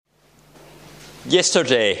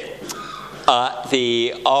Yesterday at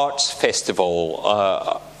the Arts Festival,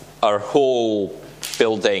 our whole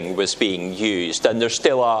building was being used, and there's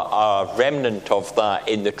still a remnant of that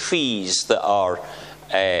in the trees that are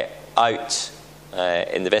out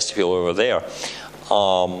in the vestibule over there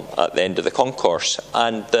at the end of the concourse.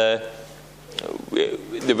 And there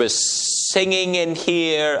was singing in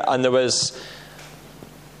here, and there was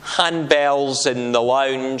handbells in the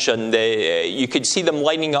lounge, and you could see them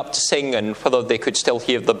lining up to sing, and whether they could still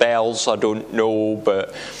hear the bells, I don't know,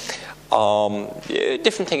 but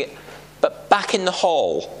different thing. But back in the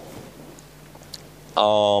hall,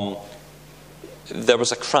 there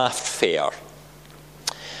was a craft fair,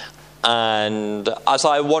 and as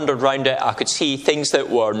I wandered around it, I could see things that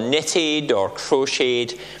were knitted or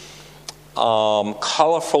crocheted,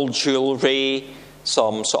 colourful jewellery,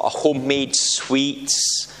 some sort of homemade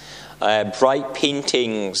sweets, bright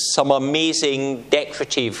paintings, some amazing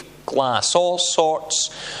decorative glass, all sorts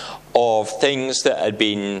of things that had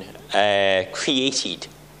been created,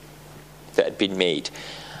 that had been made.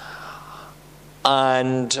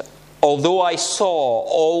 And although I saw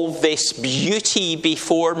all this beauty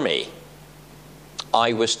before me,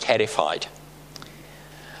 I was terrified.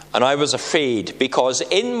 And I was afraid, because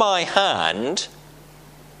in my hand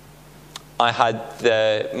I had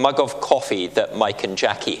the mug of coffee that Mike and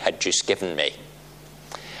Jackie had just given me.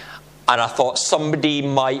 And I thought somebody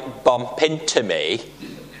might bump into me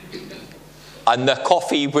and the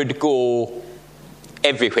coffee would go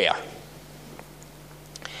everywhere.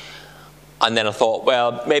 And then I thought,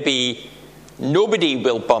 well, maybe nobody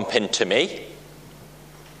will bump into me,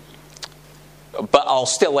 but I'll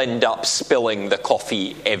still end up spilling the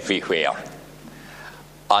coffee everywhere.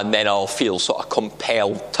 And then I'll feel sort of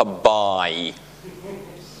compelled to buy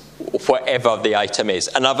whatever the item is.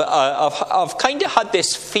 And I've kind of had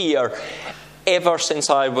this fear ever since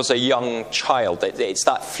I was a young child. It's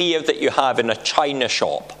that fear that you have in a china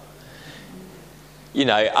shop, you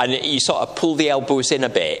know, and you sort of pull the elbows in a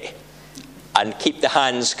bit and keep the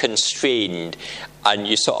hands constrained, and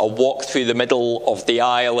you sort of walk through the middle of the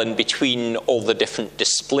aisle and between all the different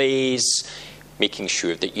displays, making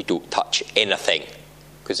sure that you don't touch anything.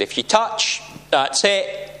 Because if you touch, that's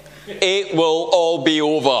it. It will all be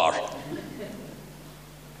over.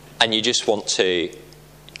 And you just want to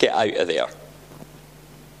get out of there.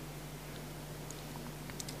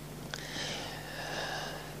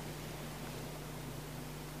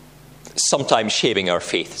 Sometimes sharing our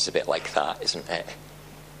faith is a bit like that, isn't it?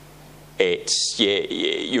 It's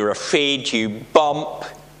you're afraid, you bump,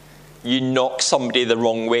 you knock somebody the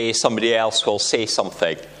wrong way, somebody else will say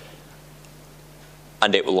something,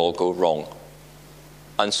 and it will all go wrong.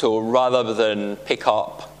 And so rather than pick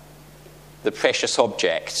up the precious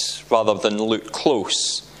objects, rather than look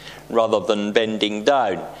close, rather than bending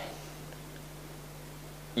down,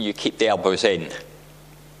 you keep the elbows in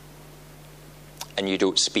and you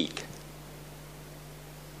don't speak.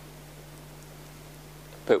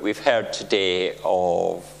 But we've heard today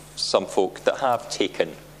of some folk that have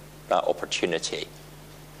taken that opportunity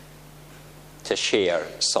to share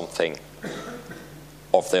something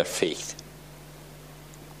of their faith.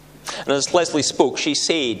 And as Leslie spoke, she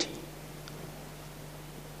said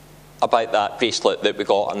about that bracelet that we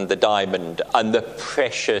got and the diamond and the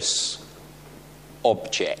precious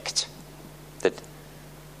object that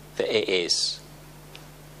it is,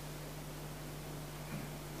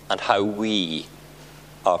 and how we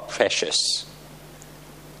are precious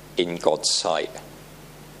in God's sight.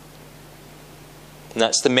 And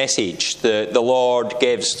that's the message that the Lord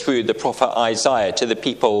gives through the prophet Isaiah to the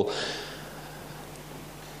people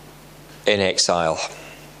in exile.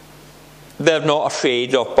 They're not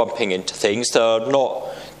afraid of bumping into things. They're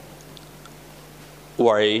not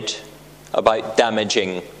worried about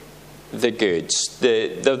damaging the goods.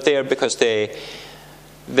 They're there because they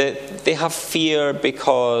have fear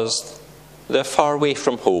because they're far away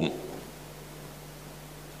from home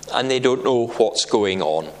and they don't know what's going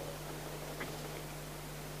on.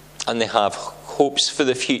 And they have hopes for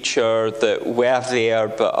the future that were there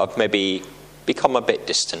but have maybe become a bit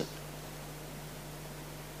distant.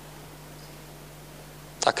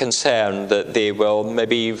 A concern that they will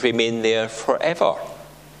maybe remain there forever.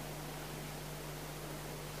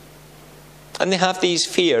 And they have these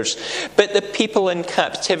fears. But the people in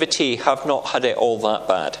captivity have not had it all that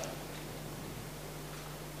bad.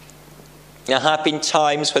 There have been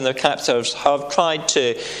times when their captors have tried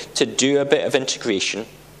to do a bit of integration.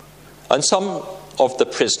 And some of the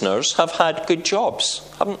prisoners have had good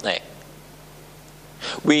jobs, haven't they?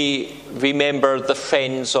 We remember the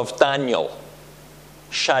friends of Daniel,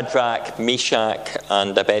 Shadrach, Meshach,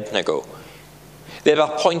 and Abednego. They're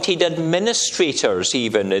appointed administrators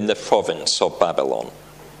even in the province of Babylon.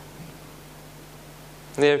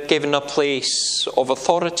 They're given a place of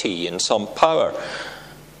authority and some power.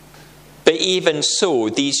 But even so,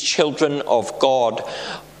 these children of God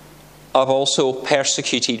are also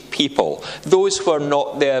persecuted people. Those were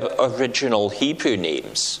not their original Hebrew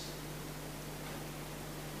names.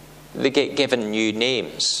 They get given new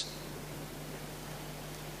names.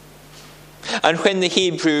 And when the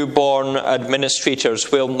Hebrew-born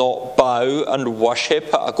administrators will not bow and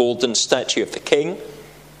worship at a golden statue of the king,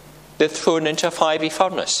 they're thrown into a fiery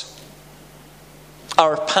furnace.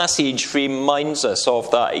 Our passage reminds us of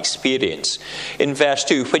that experience. In verse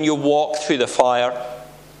 2, when you walk through the fire,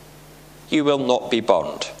 you will not be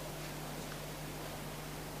burned.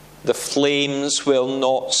 The flames will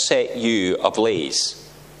not set you ablaze.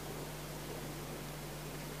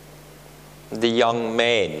 The young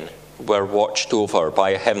men were watched over by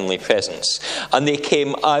a heavenly presence, and they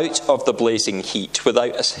came out of the blazing heat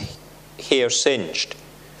without a hair singed.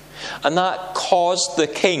 And that caused the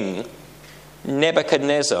king,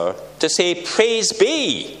 Nebuchadnezzar, to say, "Praise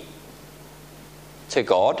be to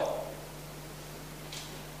God."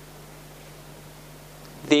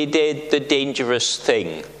 They did the dangerous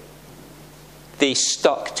thing. They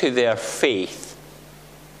stuck to their faith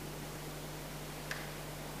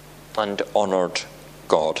and honoured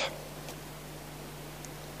God.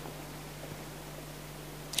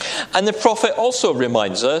 And the prophet also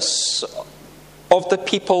reminds us of the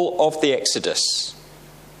people of the Exodus.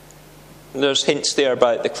 There's hints there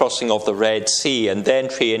about the crossing of the Red Sea and the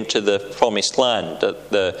entry into the Promised Land at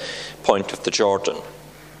the point of the Jordan.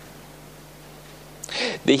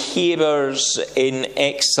 The hearers in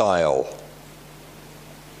exile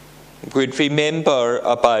would remember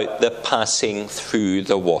about the passing through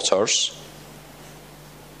the waters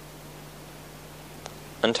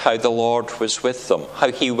and how the Lord was with them,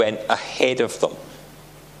 how he went ahead of them,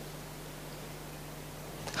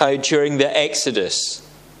 how during the Exodus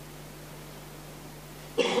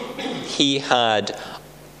he had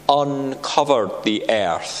uncovered the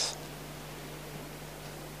earth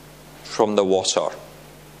from the water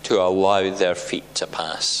to allow their feet to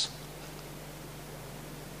pass.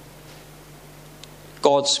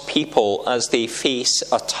 God's people, as they face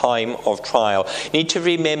a time of trial, need to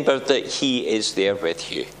remember that he is there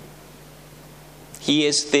with you. He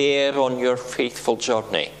is there on your faithful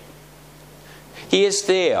journey. He is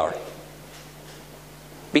there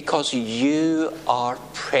because you are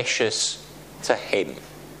precious to him.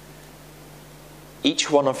 Each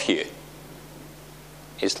one of you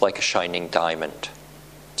is like a shining diamond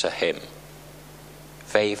to him,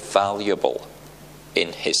 very valuable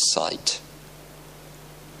in his sight.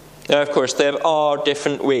 Now, of course, there are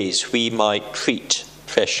different ways we might treat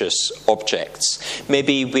precious objects.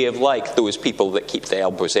 Maybe we are like those people that keep their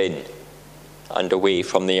elbows in and away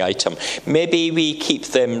from the item. Maybe we keep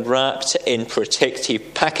them wrapped in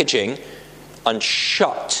protective packaging and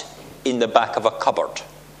shut in the back of a cupboard.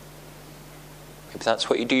 Maybe that's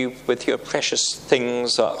what you do with your precious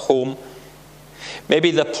things at home.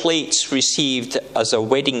 Maybe the plates received as a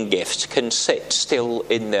wedding gift can sit still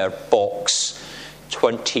in their box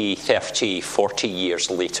 20, 30, 40 years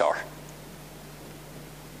later.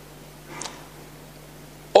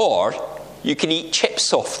 Or you can eat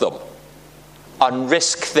chips off them and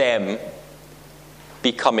risk them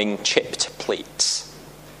becoming chipped plates.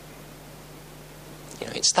 You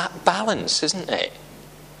know, it's that balance, isn't it?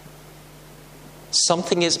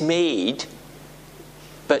 Something is made,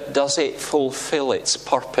 but does it fulfill its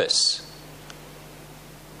purpose?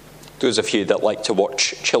 Those of you that like to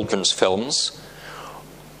watch children's films,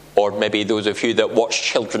 or maybe those of you that watch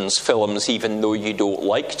children's films even though you don't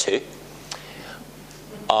like to,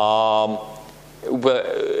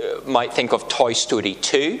 might think of Toy Story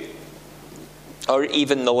 2, or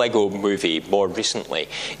even the Lego movie more recently.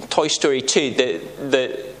 In Toy Story 2,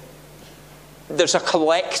 there's a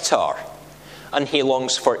collector, and he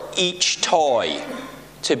longs for each toy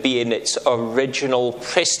to be in its original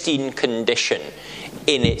pristine condition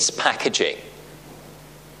in its packaging.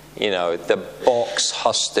 You know, the box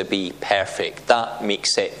has to be perfect. That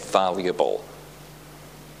makes it valuable.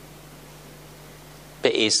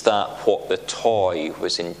 But is that what the toy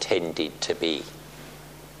was intended to be?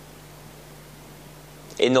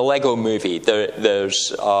 In the Lego movie,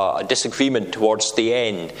 there's a disagreement towards the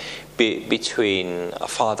end between a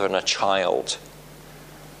father and a child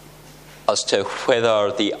as to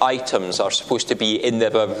whether the items are supposed to be in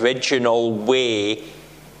the original way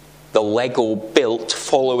the Lego built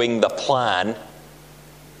following the plan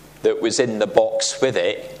that was in the box with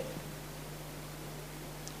it,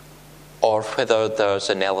 or whether there's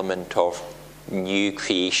an element of new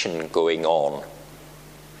creation going on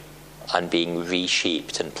and being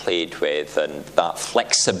reshaped and played with, and that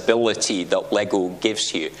flexibility that Lego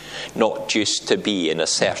gives you, not just to be in a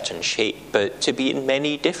certain shape, but to be in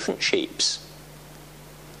many different shapes,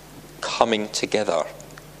 coming together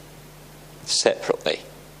separately.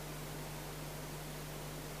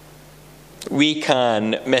 We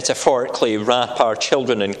can metaphorically wrap our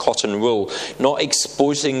children in cotton wool, not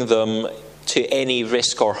exposing them to any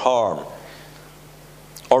risk or harm.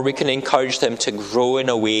 Or we can encourage them to grow in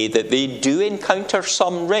a way that they do encounter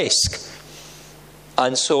some risk,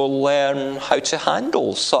 and so learn how to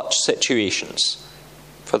handle such situations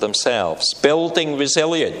for themselves, building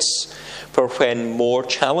resilience for when more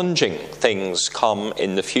challenging things come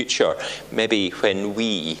in the future, maybe when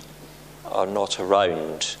we are not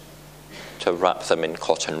around to wrap them in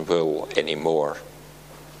cotton wool anymore.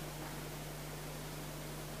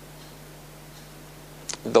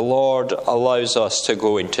 The Lord allows us to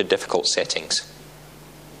go into difficult settings.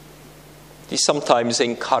 He sometimes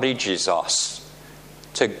encourages us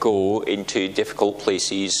to go into difficult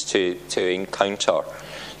places, to encounter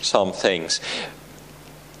some things.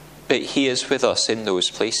 But He is with us in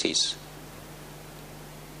those places.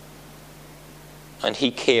 And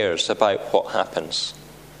He cares about what happens.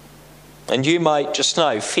 And you might just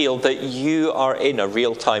now feel that you are in a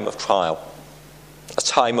real time of trial, a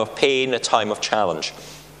time of pain, a time of challenge.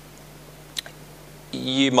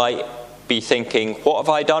 You might be thinking, what have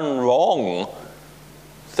I done wrong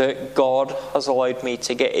that God has allowed me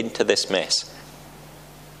to get into this mess?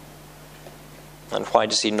 And why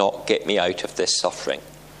does He not get me out of this suffering?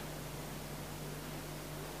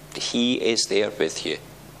 He is there with you.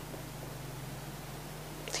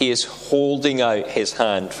 He is holding out His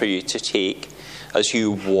hand for you to take as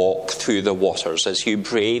you walk through the waters, as you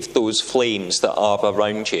brave those flames that are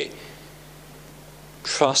around you.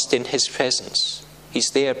 Trust in His presence.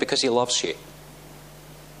 He's there because He loves you.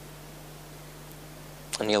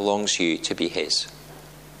 And He longs you to be His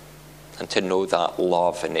and to know that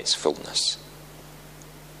love in its fullness.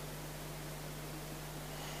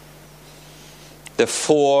 The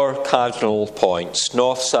four cardinal points,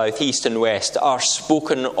 north, south, east and west, are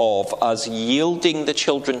spoken of as yielding the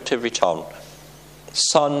children to return.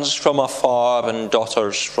 Sons from afar and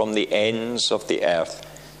daughters from the ends of the earth.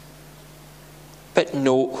 But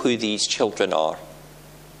note who these children are.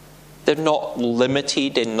 They're not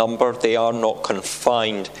limited in number. They are not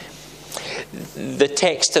confined. The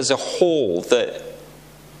text as a whole that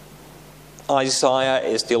Isaiah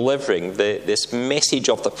is delivering, this message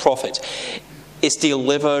of the prophet, is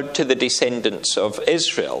delivered to the descendants of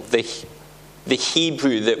Israel, the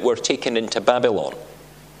Hebrew that were taken into Babylon.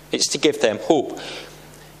 It's to give them hope.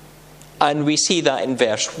 And we see that in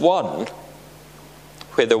verse 1,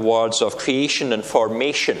 where the words of creation and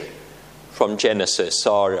formation from Genesis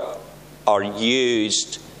are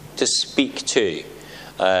used to speak to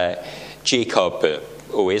Jacob,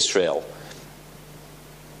 O Israel.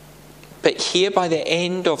 But here by the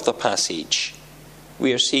end of the passage,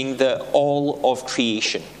 we are seeing that all of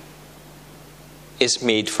creation is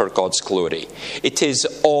made for God's glory. It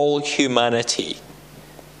is all humanity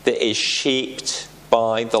that is shaped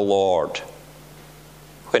by the Lord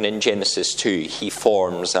when in Genesis 2 He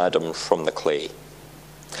forms Adam from the clay.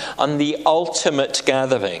 And the ultimate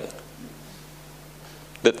gathering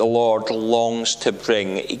that the Lord longs to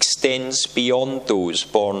bring extends beyond those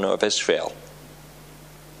born of Israel.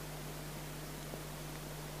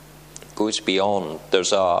 It goes beyond.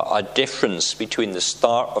 There's a difference between the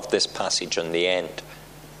start of this passage and the end.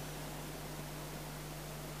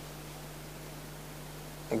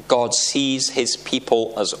 God sees His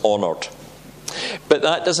people as honoured. But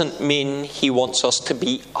that doesn't mean He wants us to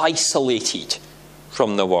be isolated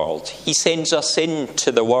from the world. He sends us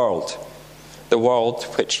into the world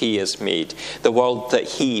which He has made, the world that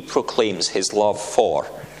He proclaims His love for.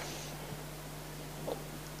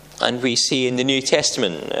 And we see in the New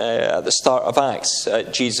Testament, at the start of Acts,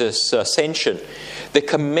 at Jesus' ascension, the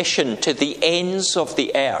commission to the ends of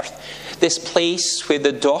the earth. This place where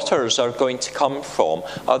the daughters are going to come from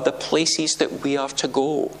are the places that we are to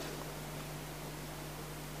go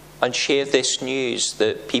and share this news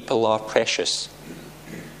that people are precious.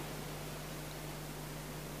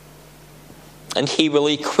 And He will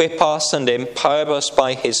equip us and empower us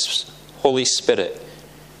by His Holy Spirit,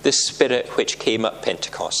 the Spirit which came at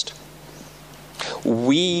Pentecost.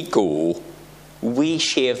 We go, we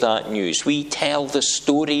share that news, we tell the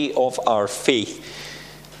story of our faith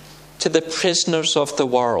to the prisoners of the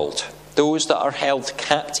world, those that are held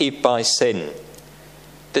captive by sin,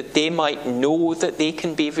 that they might know that they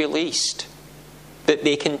can be released, that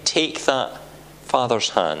they can take that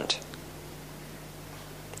Father's hand.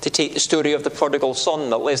 To take the story of the prodigal son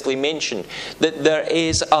that Leslie mentioned, that there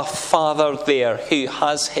is a father there who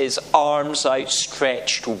has his arms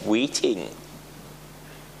outstretched waiting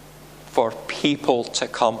for people to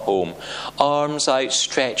come home. Arms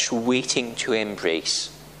outstretched waiting to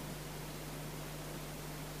embrace.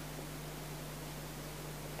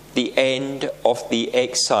 The end of the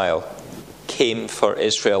exile came for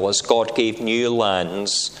Israel as God gave new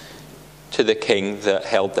lands to the king that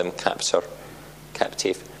held them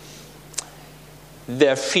captive.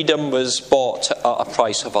 Their freedom was bought at a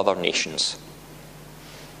price of other nations.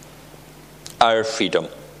 Our freedom,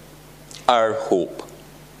 our hope,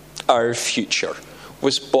 our future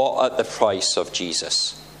was bought at the price of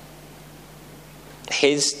Jesus.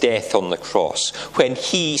 His death on the cross, when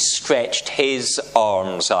he stretched his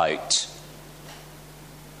arms out,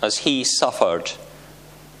 as he suffered,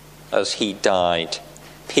 as he died,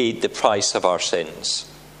 paid the price of our sins,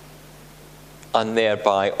 and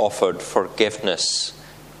thereby offered forgiveness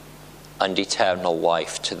and eternal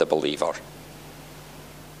life to the believer.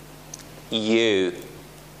 You,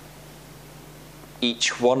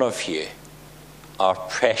 each one of you, are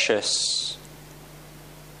precious,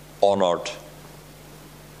 honoured,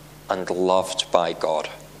 and loved by God,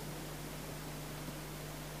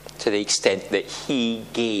 to the extent that he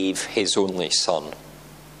gave his only Son,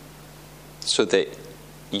 so that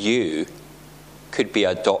you could be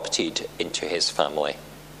adopted into his family.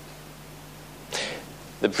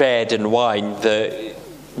 The bread and wine that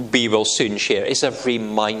we will soon share is a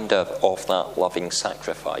reminder of that loving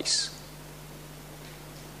sacrifice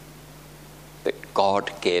that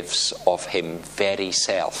God gives of him very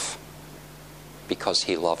self because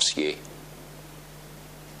he loves you.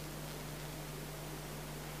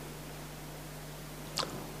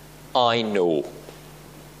 I know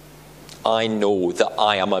that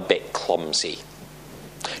I am a bit clumsy.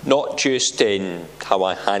 Not just in how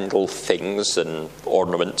I handle things and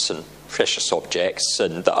ornaments and precious objects,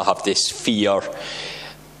 and that I have this fear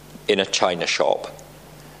in a china shop.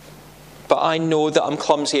 But I know that I'm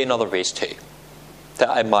clumsy in other ways too. That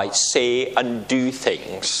I might say and do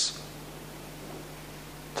things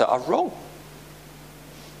that are wrong.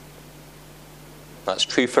 That's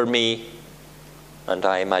true for me, and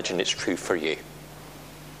I imagine it's true for you.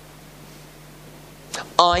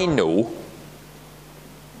 I know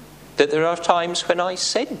that there are times when I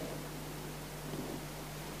sin.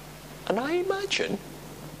 And I imagine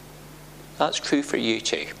that's true for you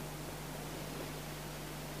too.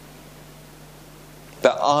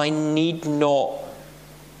 But I need not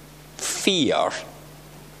fear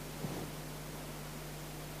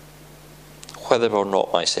whether or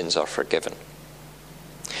not my sins are forgiven.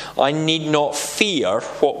 I need not fear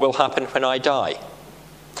what will happen when I die.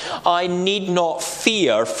 I need not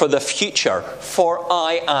fear for the future, for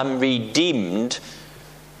I am redeemed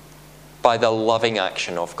by the loving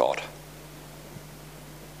action of God.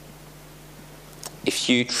 If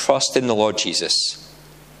you trust in the Lord Jesus,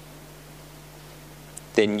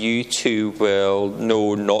 then you too will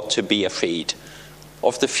know not to be afraid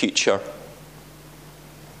of the future,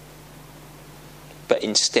 but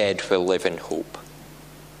instead will live in hope.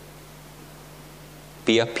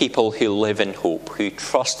 Be a people who live in hope, who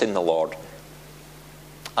trust in the Lord,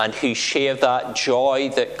 and who share that joy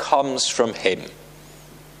that comes from him,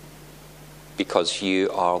 because you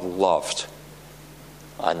are loved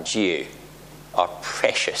and you are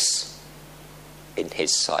precious in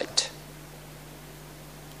his sight.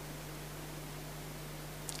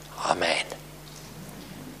 Amen.